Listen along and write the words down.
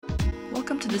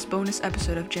Welcome to this bonus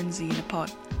episode of Gen Z in a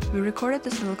Pod. We recorded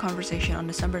this little conversation on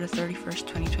December the 31st,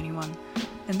 2021.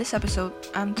 In this episode,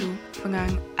 Anh Thu, Phuong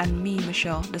Anh, and me,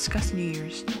 Michelle, discuss New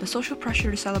Year's, the social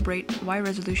pressure to celebrate, why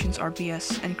resolutions are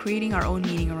BS, and creating our own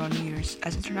meaning around New Year's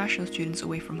as international students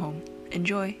away from home.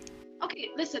 Enjoy! Okay,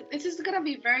 listen, this is gonna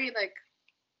be very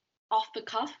off the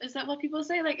cuff. Is that what people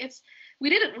say?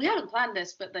 We haven't planned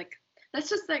this, but let's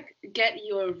just get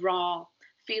your raw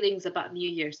feelings about New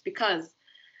Year's because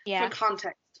for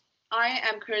context, I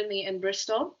am currently in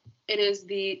Bristol. It is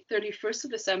the 31st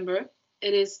of December.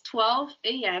 It is 12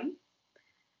 a.m.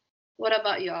 What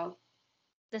about y'all?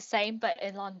 The same, but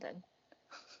in London.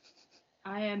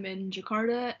 I am in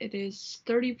Jakarta. It is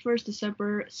 31st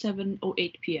December,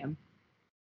 7:08 p.m.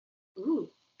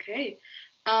 Ooh, okay.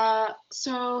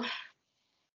 So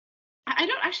I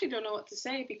don't know what to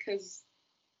say because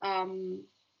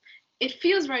it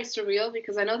feels very surreal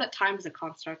because I know that time is a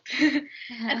construct.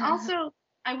 And also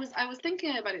I was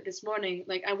thinking about it this morning.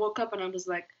 I woke up and I was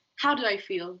like, how do I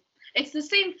feel? It's the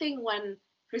same thing when,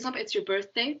 for example, it's your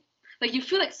birthday. You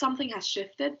feel like something has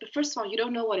shifted, but first of all, you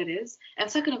don't know what it is. And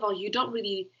second of all, you don't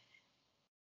really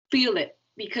feel it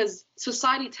because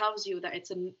society tells you that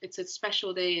it's a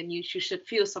special day and you should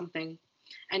feel something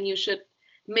and you should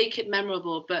make it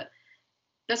memorable. But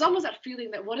there's almost that feeling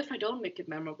that what if I don't make it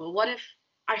memorable? What if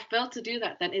I failed to do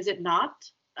that? Then is it not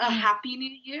a happy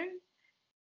new year?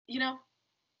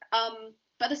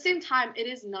 But at the same time, it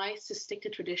is nice to stick to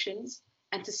traditions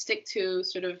and to stick to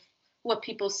sort of what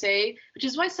people say, which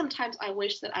is why sometimes I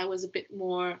wish that I was a bit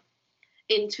more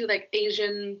into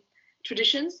Asian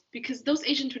traditions, because those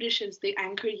Asian traditions, they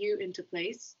anchor you into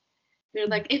place. They're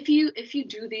if you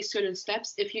do these certain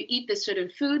steps, if you eat this certain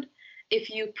food, if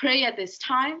you pray at this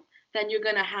time, then you're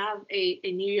gonna have a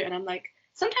new year. And I'm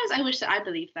sometimes I wish that I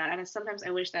believed that, and sometimes I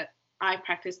wish that I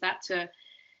practiced that to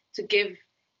give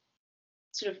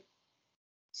sort of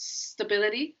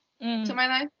stability to my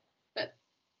life. But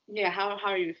yeah, how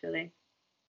are you feeling?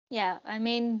 Yeah, I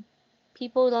mean,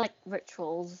 people like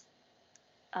rituals,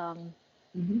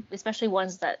 especially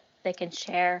ones that they can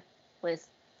share with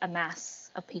a mass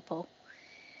of people.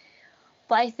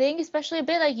 But I think, especially a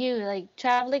bit like you,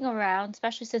 traveling around,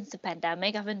 especially since the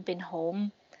pandemic, I haven't been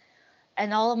home,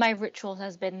 and all of my rituals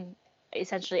has been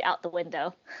essentially out the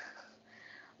window.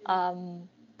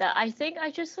 That I think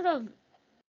I just sort of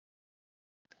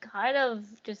kind of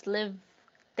just live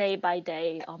day by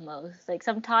day almost.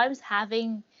 Sometimes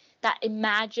having that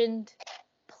imagined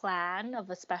plan of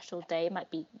a special day might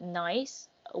be nice,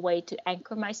 a way to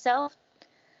anchor myself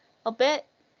a bit,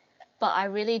 but I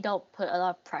really don't put a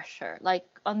lot of pressure.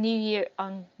 On New Year,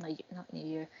 not New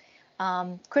Year,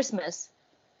 Christmas,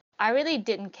 I really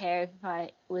didn't care if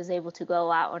I was able to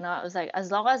go out or not. It was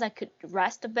as long as I could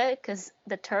rest a bit, because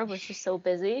the term was just so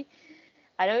busy.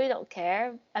 I really don't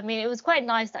care. I mean, it was quite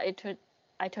nice that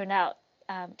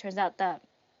turns out that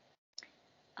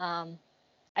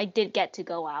I did get to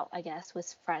go out, I guess,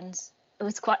 with friends. It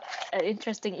was quite an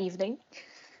interesting evening.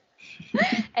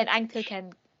 And Anh Thu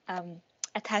can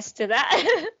attest to that.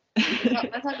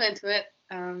 Let's not go into it.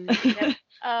 Yeah.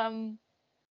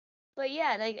 But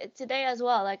yeah, today as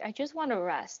well, I just want to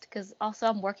rest because also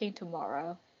I'm working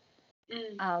tomorrow.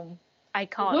 I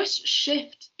can't. The worst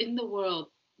shift in the world.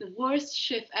 The worst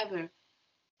shift ever.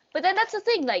 But then that's the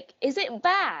thing, is it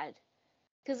bad?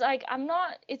 Because I'm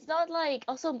not. It's not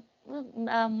also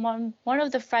one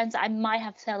of the friends I might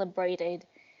have celebrated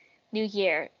New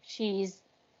Year. She's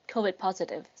COVID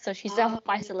positive, so she's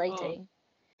self-isolating.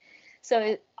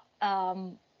 So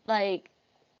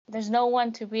there's no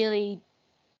one to really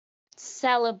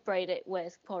celebrate it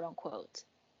with, quote unquote.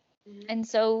 And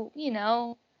so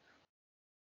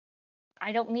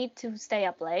I don't need to stay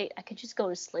up late. I can just go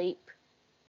to sleep.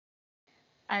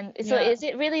 And so is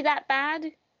it really that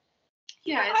bad?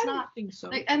 Yeah, it's not. I think so.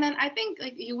 And then I think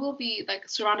you will be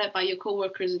surrounded by your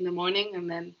coworkers in the morning, and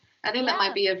then I think that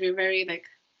might be a very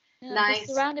nice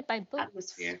surrounded by books.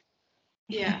 Atmosphere.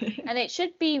 Yeah. And it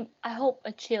should be, I hope,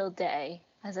 a chill day,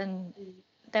 as in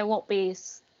there won't be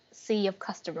sea of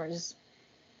customers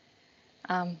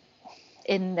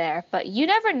in there. But you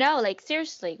never know.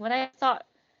 Seriously, when I thought,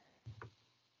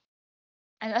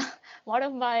 and one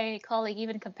of my colleagues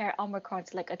even compared Omicron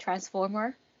to a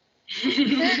transformer.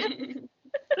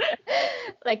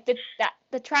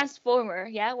 The transformer,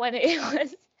 when it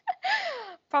was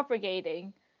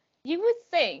propagating, you would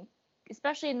think,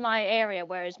 especially in my area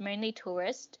where it's mainly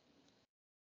tourist,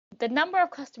 the number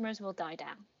of customers will die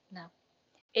down. No,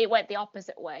 it went the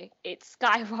opposite way. It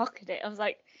skyrocketed. I was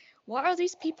like, what are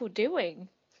these people doing?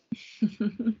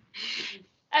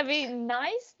 I mean,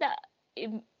 nice that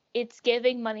it's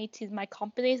giving money to my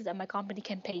company so that my company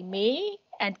can pay me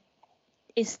and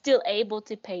is still able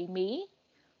to pay me.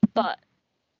 But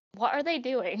what are they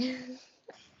doing?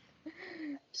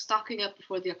 Stocking up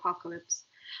before the apocalypse.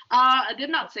 I did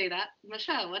not say that.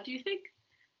 Michelle, what do you think?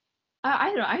 I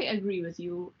don't know. I agree with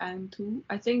you, and too.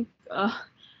 I think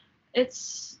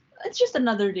it's just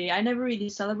another day. I never really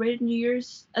celebrated New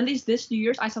Year's. At least this New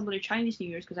Year's, I celebrate Chinese New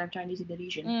Year's because I'm Chinese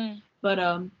Indonesian.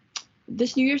 But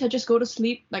this New Year's, I just go to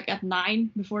sleep like at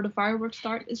 9 before the fireworks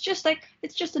start. It's just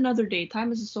another day.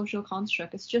 Time is a social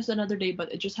construct. It's just another day,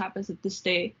 but it just happens that this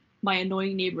day, my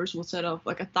annoying neighbors will set off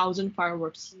like 1,000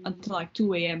 fireworks until like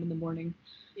 2 a.m. in the morning.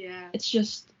 Yeah. It's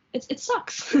just it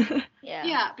sucks. Yeah.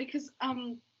 Yeah, because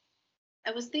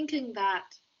I was thinking that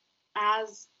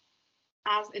as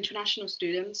international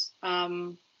students, I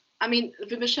mean,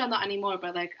 with Michelle not anymore,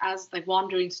 but like as like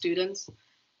wandering students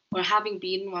or having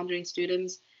been wandering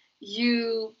students,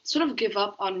 you sort of give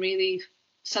up on really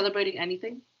celebrating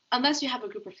anything unless you have a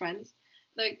group of friends,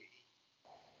 like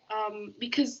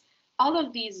because all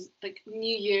of these like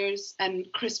New Year's and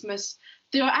Christmas,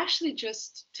 they are actually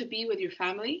just to be with your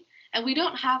family, and we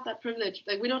don't have that privilege,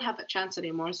 like we don't have that chance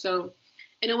anymore. So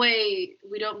in a way,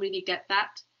 we don't really get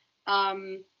that.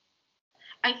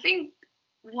 I think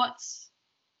what's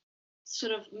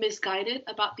sort of misguided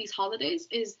about these holidays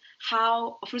is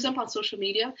how, for example, on social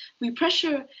media, we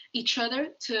pressure each other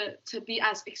to be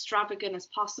as extravagant as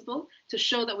possible to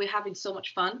show that we're having so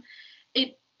much fun.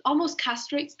 It almost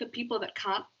castrates the people that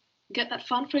can't get that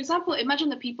fun. For example, imagine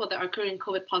the people that are currently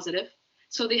COVID positive,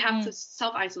 so they have to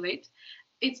self-isolate.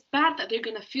 It's bad that they're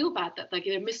gonna feel bad that like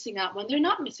they're missing out when they're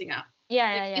not missing out.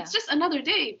 Yeah. It's just another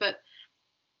day, but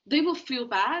they will feel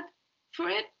bad for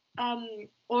it.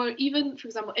 Or even, for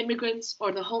example, immigrants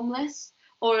or the homeless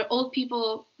or old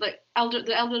people, like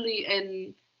the elderly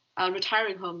in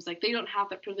retiring homes, like they don't have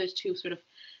that privilege to sort of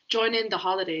join in the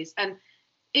holidays. And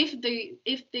if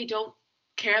they don't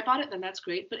care about it, then that's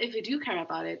great. But if they do care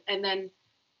about it, and then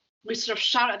we sort of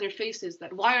shout at their faces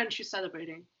that why aren't you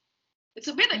celebrating? It's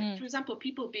a bit like, for example,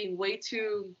 people being way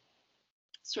too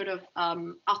sort of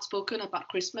outspoken about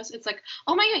Christmas. It's like,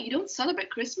 oh my god, you don't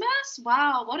celebrate Christmas?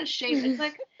 Wow, what a shame. It's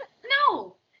like,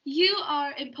 no, you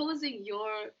are imposing your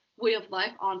way of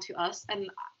life onto us, and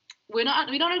we don't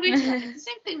agree to that. It's the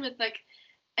same thing with like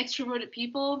extroverted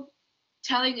people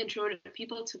telling introverted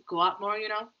people to go out more, you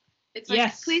know? It's like,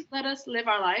 Yes. Please let us live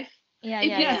our life. Yeah, If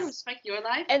yeah, you yeah. can respect your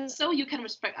life, And so you can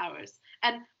respect ours.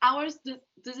 And ours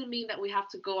doesn't mean that we have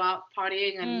to go out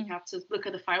partying and we have to look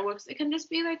at the fireworks. It can just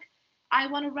be like, I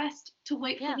want to rest to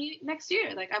wait for me next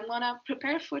year. Like, I want to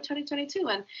prepare for 2022.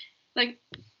 And like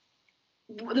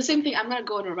the same thing, I'm going to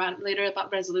go on a rant later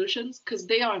about resolutions because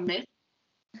they are a myth.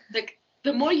 Like,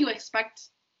 the more you expect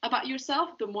about yourself,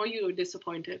 the more you are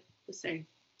disappointed. Just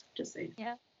saying.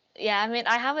 Yeah, I mean,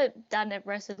 I haven't done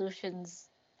resolutions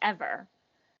ever.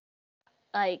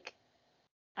 Like,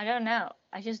 I don't know.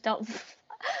 I just don't.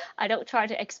 I don't try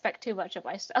to expect too much of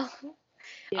myself.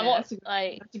 Yeah, I want that's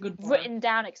a good bar. written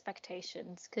down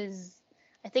expectations because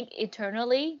I think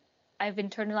internally I've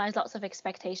internalized lots of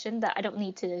expectation that I don't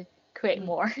need to create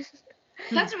more.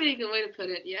 That's a really good way to put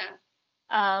it. Yeah.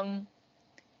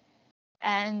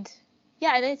 And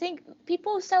yeah, and I think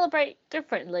people celebrate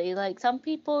differently. Like some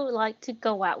people like to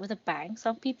go out with a bang.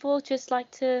 Some people just like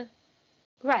to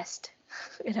rest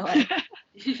in a way.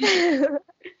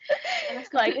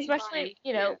 Like especially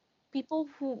people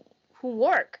who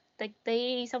work, like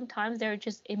they sometimes they're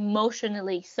just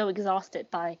emotionally so exhausted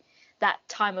by that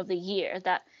time of the year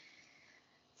that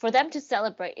for them to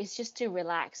celebrate is just to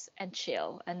relax and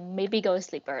chill and maybe go to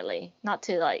sleep early, not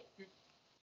to like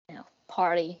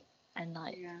party and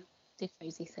like do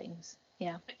crazy things.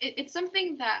 Yeah, it's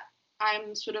something that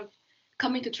I'm sort of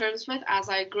coming to terms with as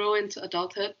I grow into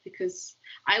adulthood, because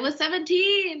I was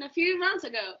 17 a few months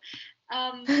ago.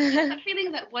 That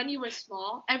feeling that when you were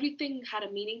small, everything had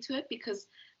a meaning to it, because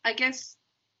I guess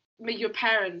your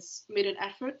parents made an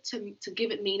effort to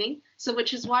give it meaning. So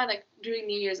which is why like during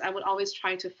New Year's, I would always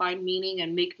try to find meaning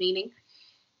and make meaning.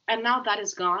 And now that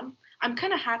is gone. I'm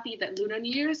kind of happy that Lunar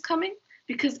New Year is coming,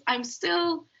 because I'm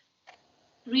still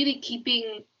really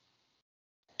keeping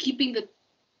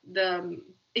the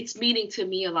its meaning to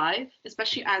me alive,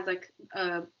 especially as like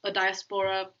a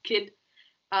diaspora kid.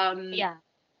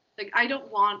 Like I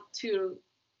don't want to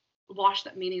wash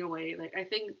that meaning away. Like I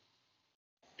think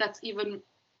that's even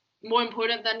more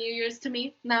important than New Year's to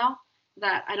me now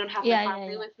that I don't have my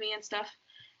family with me and stuff.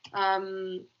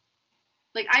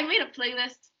 Like I made a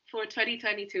playlist for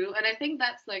 2022, and I think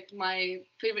that's like my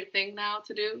favorite thing now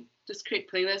to do, just create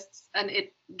playlists, and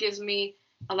it gives me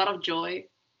a lot of joy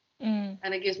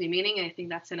and it gives me meaning, and I think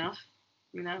that's enough.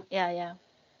 you know? Yeah.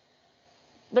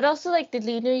 But also, like, the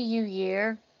Lunar New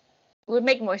Year would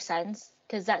make more sense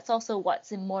because that's also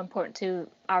what's more important to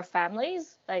our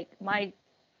families. Like, my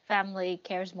family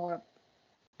cares more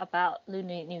about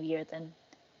Lunar New Year than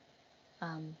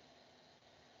um,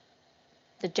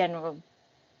 the general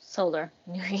solar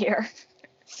New Year.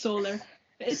 Solar.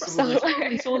 It's Solar.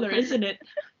 probably solar, isn't it?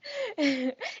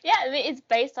 Yeah, I mean, it's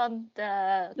based on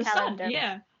the calendar. Sun,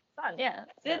 yeah. Sun, yeah.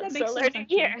 Yeah, So that makes solar sense, New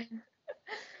actually. Year.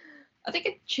 I think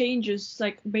it changes,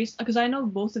 like, based, because I know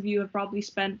both of you have probably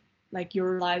spent, like,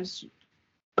 your lives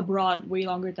abroad way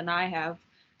longer than I have.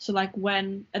 So, like,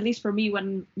 when, at least for me,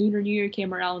 when Lunar New Year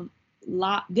came around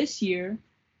this year,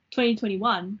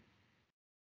 2021,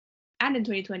 and in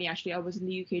 2020, actually, I was in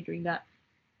the UK during that.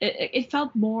 It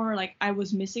felt more like I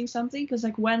was missing something, because,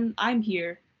 like, when I'm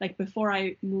here, like, before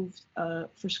I moved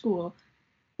for school,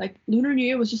 like, Lunar New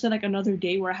Year was just like another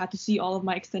day where I had to see all of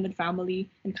my extended family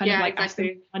and kind of Yeah, like ask them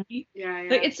exactly. for money. Yeah.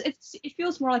 Like, it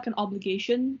feels more like an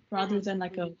obligation rather than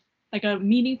like a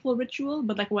meaningful ritual.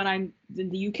 But like when I'm in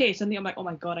the UK, suddenly I'm like, oh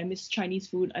my god, I miss Chinese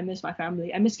food, I miss my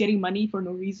family, I miss getting money for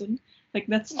no reason. Like,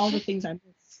 that's all the things I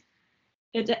miss.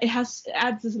 It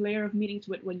adds this layer of meaning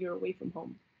to it when you're away from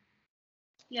home.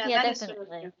 Yeah, Yeah, that is sort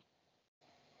definitely. of,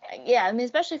 Yeah, I mean,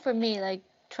 especially for me, like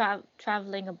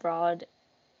traveling abroad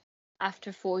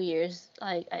after 4 years,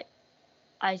 like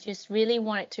I just really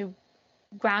wanted to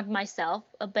ground myself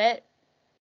a bit,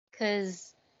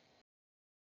 because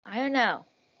I don't know,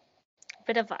 a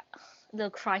bit of a little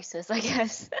crisis, I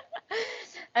guess.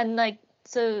 And like,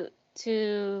 so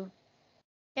to,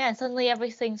 yeah, suddenly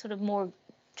everything sort of more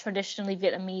traditionally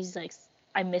Vietnamese, like,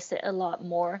 I miss it a lot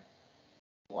more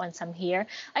once I'm here.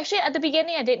 Actually, at the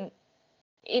beginning, I didn't.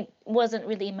 It wasn't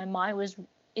really in my mind.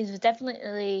 It was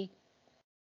definitely.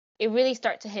 It really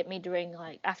started to hit me during,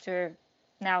 like, after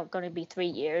now going to be 3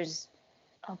 years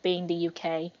of being in the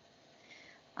UK.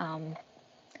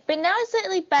 But now it's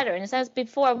slightly better. And it says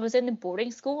before I was in the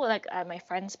boarding school, like at my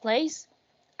friend's place,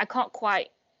 I can't quite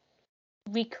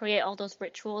recreate all those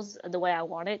rituals the way I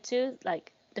wanted to.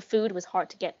 Like, the food was hard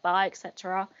to get by,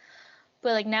 etc.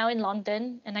 But like now in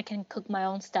London, and I can cook my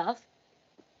own stuff,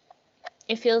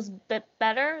 it feels a bit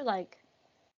better. Like,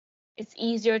 it's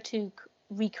easier to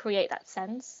recreate that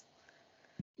sense.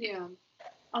 yeah.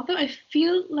 Although I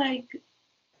feel like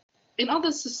in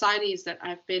other societies that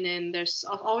I've been in, there's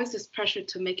always this pressure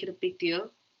to make it a big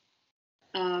deal.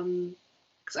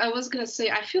 Because I was gonna say,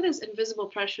 I feel this invisible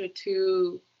pressure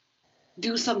to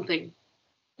do something,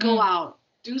 go out,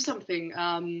 do something.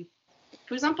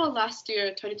 For example, last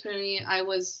year, 2020, I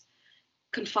was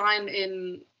confined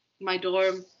in my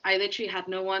dorm. I literally had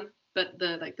no one but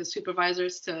the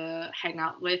supervisors to hang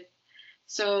out with.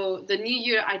 So the new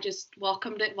year, I just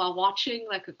welcomed it while watching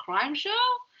like a crime show.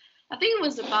 I think it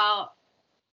was about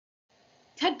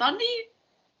Ted Bundy.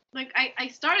 Like, I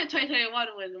started 2021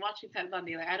 with watching Ted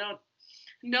Bundy. Like, I don't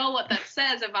know what that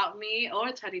says about me or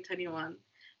 2021,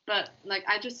 but like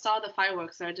I just saw the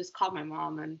fireworks and I just called my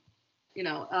mom, and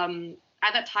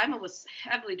at that time I was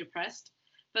heavily depressed.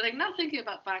 But like now thinking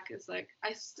about back, it's like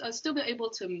I'll still be able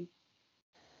to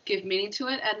give meaning to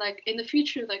it, and like in the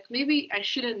future, like maybe I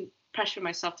shouldn't pressure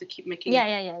myself to keep making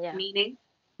Yeah. meaning,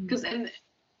 because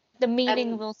The meaning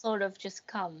and will sort of just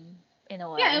come in a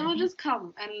way. yeah, it will just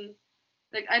come. And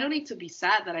like I don't need to be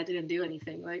sad that I didn't do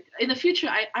anything. Like in the future,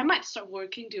 I might start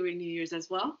working during New Year's as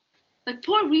well. Like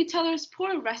poor retailers,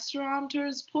 poor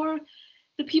restaurateurs, poor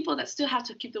the people that still have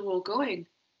to keep the world going.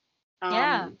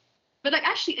 Yeah. But like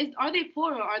actually, are they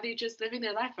poor, or are they just living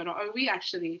their life, or are we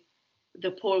actually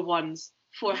the poor ones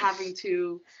for having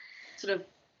to sort of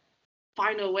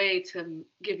find a way to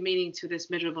give meaning to this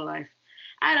miserable life?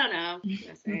 I don't know.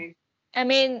 Just saying. I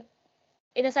mean,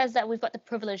 in a sense that we've got the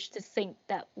privilege to think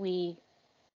that to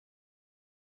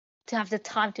have the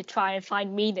time to try and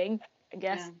find meaning, I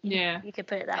guess. Yeah. You could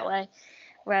put it that way.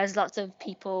 Whereas lots of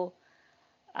people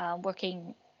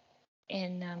working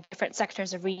in different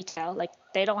sectors of retail, like,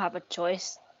 they don't have a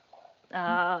choice.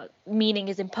 Meaning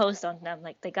is imposed on them.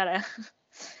 Like, they gotta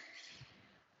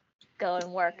go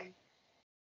and work.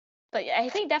 But I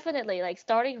think definitely, like,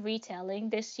 starting retailing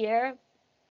this year,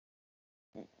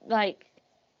 like,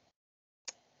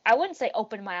 I wouldn't say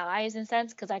open my eyes in a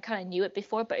sense, because I kind of knew it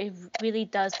before, but it really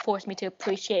does force me to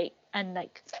appreciate and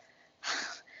like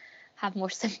have more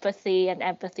sympathy and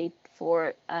empathy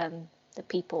for the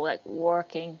people like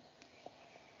working.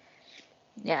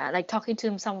 Yeah, like talking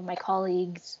to some of my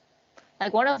colleagues,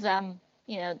 like one of them,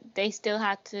 they still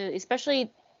had to,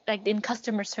 especially like in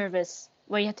customer service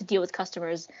where you have to deal with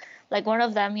customers. Like one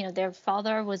of them, their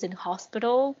father was in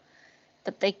hospital,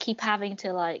 but they keep having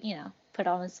to, like, put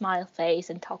on a smile face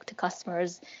and talk to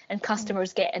customers, and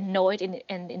customers get annoyed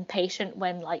and impatient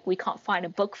when like we can't find a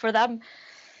book for them.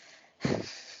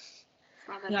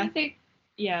 Yeah, I think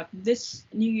this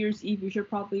New Year's Eve we should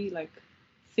probably like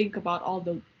think about all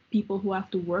the people who have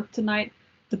to work tonight,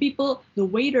 the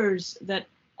waiters that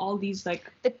all these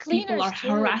like The people cleaners are too.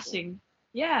 harassing.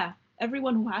 Yeah,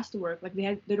 everyone who has to work, like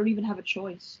they don't even have a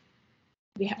choice.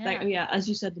 Like as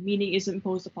you said, the meaning is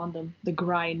imposed upon them, the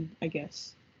grind, I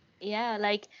guess. Yeah,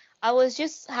 like I was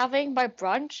just having my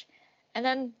brunch, and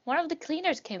then one of the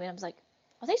cleaners came in. I was like,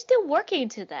 are they still working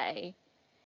today?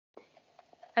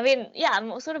 I mean, yeah,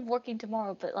 I'm sort of working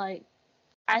tomorrow, but like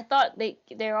I thought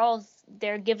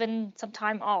they're given some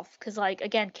time off because like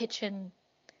again, kitchen,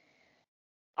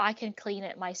 I can clean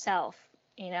it myself.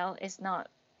 It's not.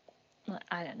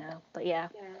 I don't know, but yeah.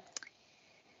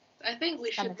 I think we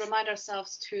It's kind should of- remind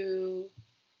ourselves to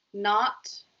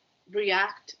not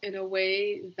react in a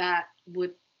way that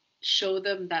would show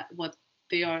them that what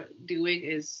they are doing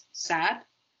is sad.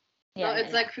 Yeah,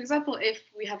 It's like, for example, if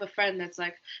we have a friend that's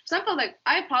like, for example, like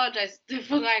I apologize to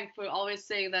Phuong Anh for always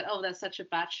saying that, oh, that's such a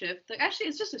bad shift. Like actually,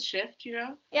 it's just a shift,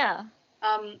 Yeah.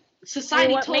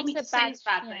 Society what told me makes to it say bad- it's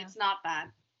bad, but yeah. it's not bad.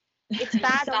 It's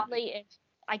bad Stop only if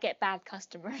I get bad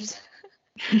customers.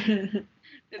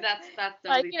 That's the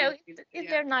Like, only thing. if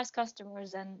they're nice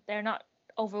customers and they're not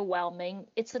overwhelming,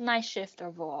 it's a nice shift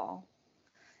overall.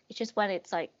 It's just when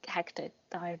it's like hectic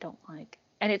that I don't like.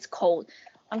 And it's cold.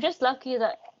 I'm just lucky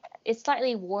that it's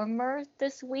slightly warmer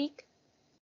this week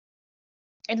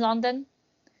in London.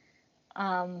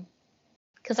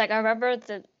 Because like I remember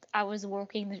that I was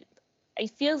working it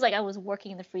feels like I was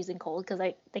working in the freezing cold because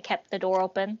they kept the door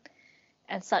open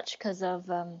and such because of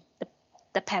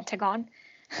the Pentagon.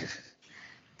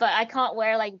 But I can't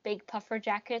wear like big puffer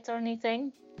jackets or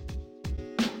anything.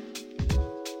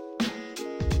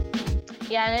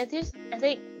 Yeah, and I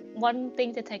think one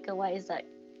thing to take away is that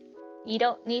you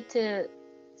don't need to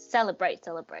celebrate.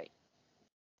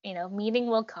 Meaning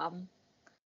will come.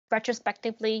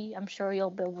 Retrospectively, I'm sure you'll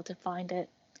be able to find it,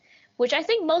 which I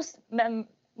think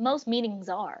most meanings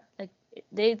are. Like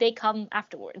they come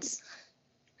afterwards.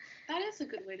 That is a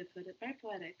good way to put it. Very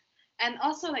poetic. And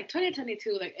also like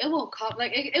 2022, like it will come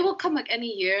it will come like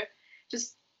any year.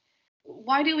 Just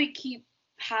why do we keep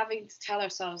having to tell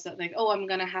ourselves that like, oh, I'm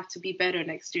gonna have to be better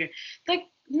next year? Like,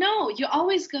 no, you're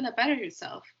always gonna better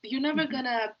yourself. You're never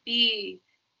gonna be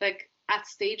like at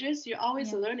stages. You're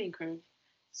always a learning curve.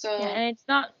 So and it's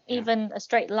not even a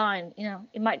straight line.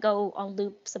 It might go on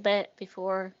loops a bit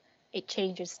before it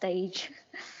changes stage.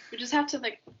 you just have to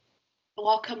like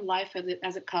welcome life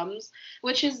as it comes,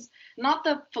 which is not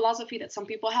the philosophy that some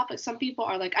people have. Like some people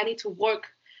are like, I need to work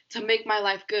to make my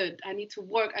life good. I need to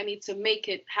work. I need to make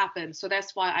it happen. So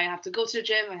that's why I have to go to the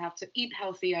gym. I have to eat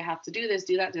healthy. I have to do this,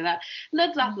 do that, do that.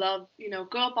 Live, laugh, love.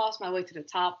 Girl boss my way to the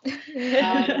top.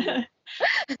 And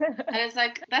it's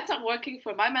like that's not working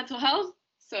for my mental health.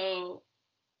 So,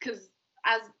 because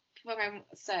as I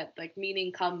said, like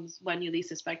meaning comes when you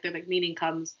least expect it. Like meaning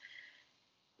comes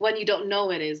when you don't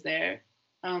know it is there.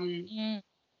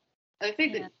 I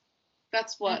think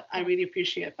that's what I really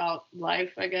appreciate about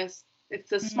life, I guess. It's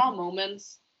the small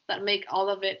moments that make all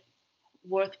of it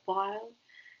worthwhile,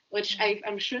 which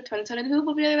I'm sure 2022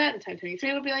 will be like that and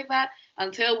 2023 will be like that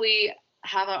until we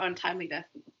have our untimely death.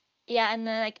 Yeah, and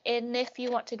then and if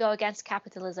you want to go against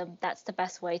capitalism, that's the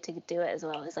best way to do it as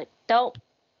well. It's like, don't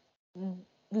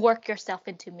work yourself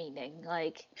into meaning.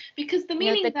 Like, because the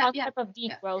meaning the concept of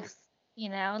degrowth,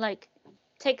 like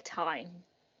take time.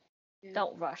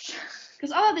 Don't rush.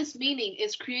 Because all of this meaning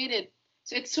is created,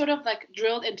 so it's sort of like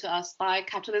drilled into us by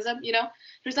capitalism.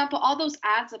 For example, all those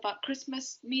ads about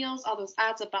Christmas meals, all those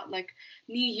ads about like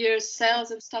New Year's sales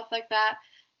and stuff like that.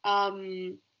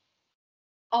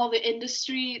 All the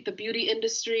industry, the beauty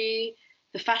industry,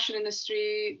 the fashion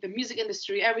industry, the music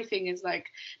industry, everything is like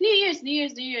New Year's, New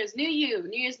Year's, New Year's, new you,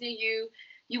 New Year's, new you.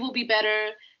 You will be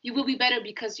better. You will be better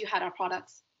because you had our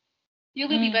products. You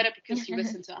will be better because you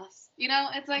listen to us.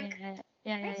 It's like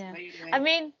yeah. I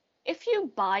mean, if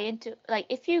you buy into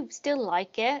if you still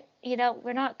like it,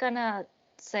 we're not gonna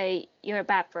say you're a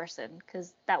bad person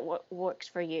because that works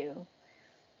for you,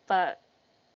 but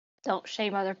don't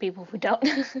shame other people who don't.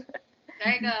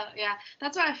 There you go. Yeah,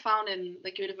 that's what I found in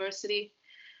like university.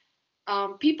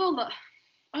 People,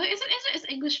 is it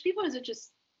English people? Or is it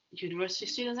just university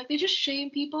students? Like they just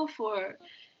shame people for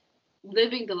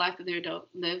living the life that they don't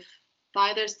live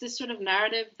by. There's this sort of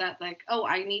narrative that like, oh,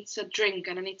 I need to drink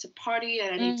and I need to party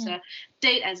and I need to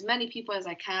date as many people as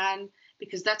I can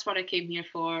because that's what I came here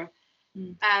for.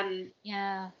 And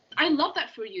I love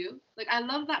that for you. Like, I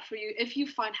love that for you. If you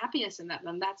find happiness in that,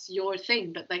 then that's your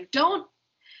thing. But like, don't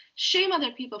shame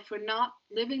other people for not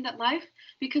living that life,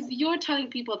 because you're telling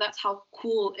people that's how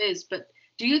cool is. But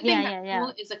do you think that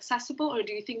cool is accessible, or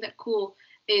do you think that cool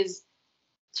is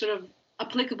sort of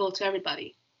applicable to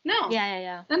everybody? No.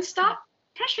 Yeah. Then stop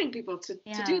pressuring people to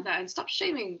do that, and stop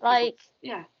shaming like people.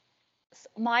 Yeah.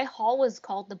 My hall was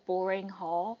called the boring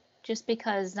hall just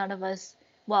because none of us,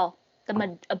 well,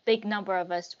 a big number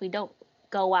of us, we don't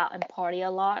go out and party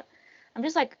a lot. I'm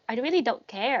just like, I really don't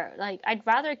care. Like, I'd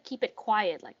rather keep it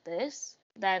quiet like this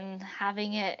than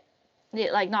having it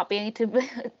like not being able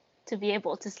to be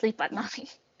able to sleep at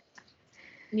night.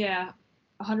 Yeah,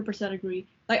 100% agree.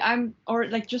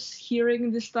 Like just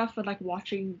hearing this stuff and like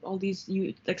watching all these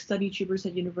like study tubers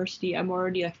at university, I'm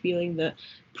already like feeling the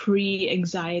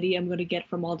pre-anxiety I'm gonna get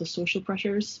from all the social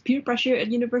pressures, peer pressure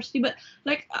at university. But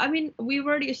like, I mean, we've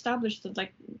already established that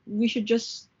like we should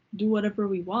just do whatever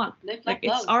we want. Like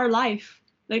it's our life.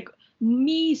 Like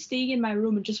me staying in my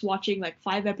room and just watching like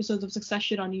 5 episodes of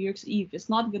Succession on New Year's Eve, it's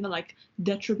not gonna like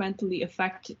detrimentally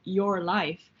affect your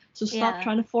life. So stop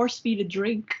trying to force me to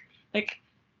drink. Like,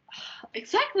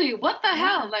 exactly, what the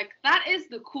hell? Like, that is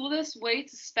the coolest way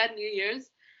to spend New Year's.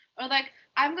 Or like,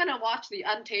 I'm gonna watch The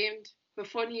Untamed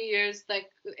before New Year's, like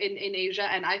in Asia,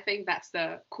 and I think that's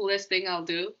the coolest thing I'll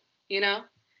do, you know?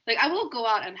 Like, I will go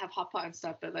out and have hot pot and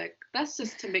stuff, but like, that's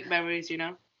just to make memories, you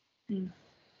know?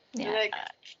 Yeah. Like,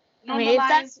 I mean, if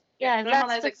that's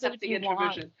normalize the accepting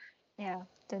introversion.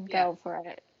 Then go for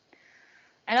it.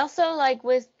 And also, like,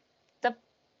 with the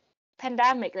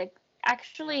pandemic, like,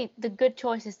 actually the good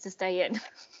choice is to stay in.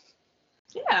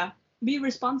 Yeah, be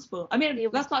responsible. I mean,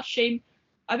 that's not shame.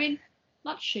 I mean,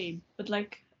 not shame, but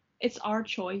like, it's our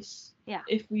choice. Yeah.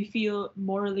 If we feel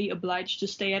morally obliged to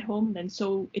stay at home, then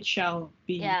so it shall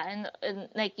be. Yeah, and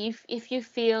like, if you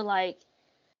feel like,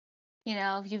 you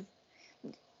know, if you've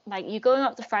like, you're going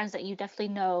up to friends that you definitely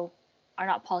know are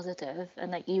not positive,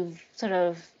 and like you've sort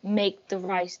of make the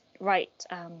right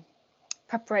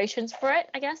preparations for it,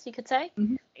 I guess you could say.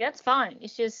 Mm-hmm. That's fine.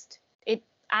 It's just, it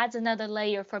adds another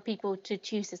layer for people to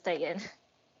choose to stay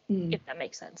in, if that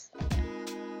makes sense.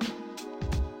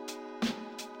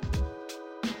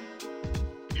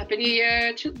 Happy New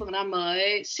Year, chúc mừng năm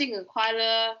mới, sinh nhật快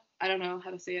乐. I don't know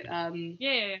how to say it.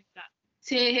 Yeah.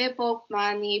 새해 복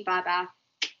많이 받아.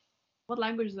 What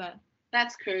language is that?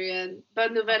 That's Korean.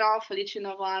 Bonne nouvelle an, felice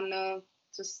novo anno,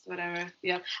 just whatever.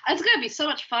 Yeah, it's gonna be so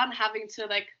much fun having to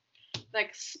like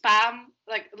spam,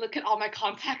 like look at all my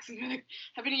contacts and be like,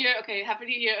 Happy New Year, okay, Happy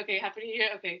New Year, okay, Happy New Year,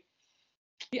 okay.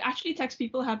 You actually text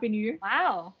people Happy New Year?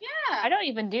 Wow. Yeah. I don't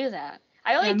even do that.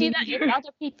 I only do that if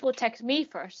other people text me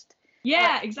first.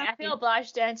 Yeah, like, exactly. I feel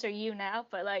obliged to answer you now,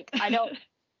 but like, I don't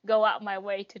go out my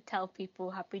way to tell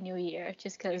people Happy New Year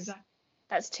just because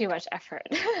that's too much effort.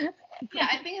 Yeah,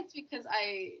 I think it's because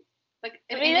I like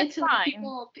in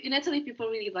Italy people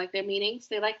really like their meanings.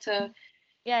 They like to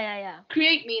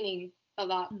create meaning a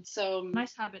lot. So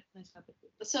nice habit.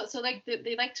 So like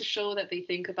they like to show that they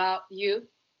think about you.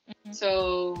 Mm-hmm.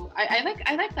 So I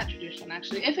like that tradition,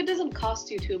 actually. If it doesn't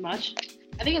cost you too much,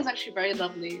 I think it's actually very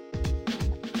lovely.